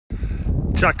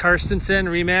Chuck Carstensen,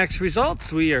 Remax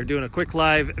Results. We are doing a quick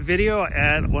live video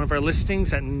at one of our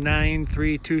listings at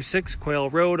 9326 Quail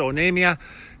Road, Onamia.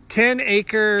 10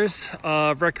 acres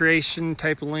of recreation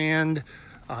type land,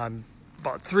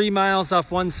 about 3 miles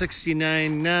off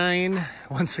 169, Highway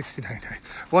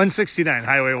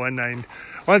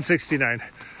 169.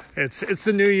 It's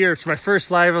the new year. It's my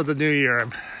first live of the new year.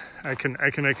 I can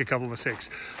make a couple mistakes.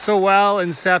 So well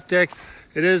and septic.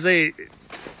 It is a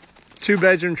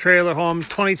 2-bedroom trailer home,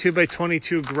 22 by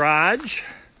 22 garage,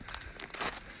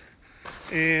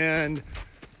 and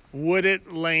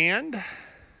wooded land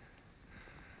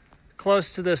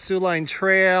close to the Sioux Line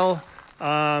Trail.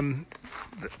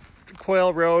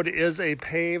 Quail Road is a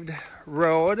paved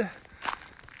road,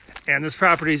 and this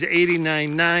property is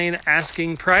 $89,900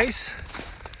 asking price.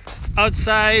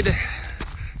 Outside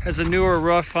has a newer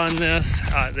roof on this.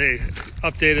 They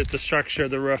updated the structure of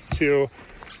the roof too.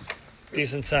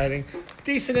 Decent siding,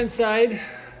 decent inside,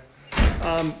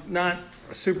 not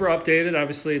super updated.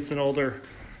 Obviously it's an older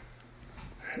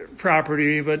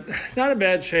property, but not in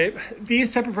bad shape.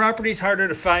 These type of properties harder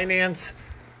to finance.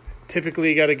 Typically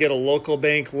you got to get a local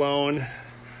bank loan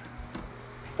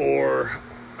or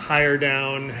hire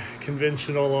down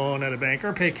conventional loan at a bank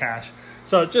or pay cash.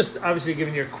 So just obviously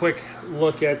giving you a quick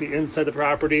look at the inside of the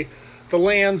property. The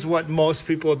land's what most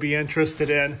people would be interested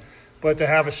in, but to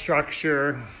have a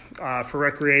structure for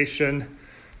recreation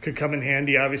could come in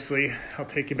handy. Obviously, I'll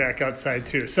take you back outside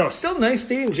too. So still a nice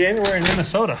day in January in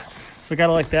Minnesota. So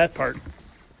gotta like that part.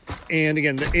 And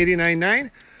again, the $89,900.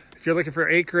 If you're looking for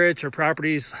acreage or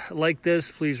properties like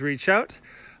this, please reach out.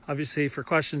 Obviously, for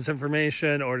questions,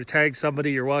 information, or to tag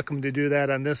somebody, you're welcome to do that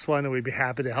on this one, and we'd be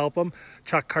happy to help them.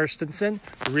 Chuck Carstensen,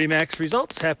 Remax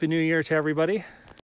Results. Happy New Year to everybody.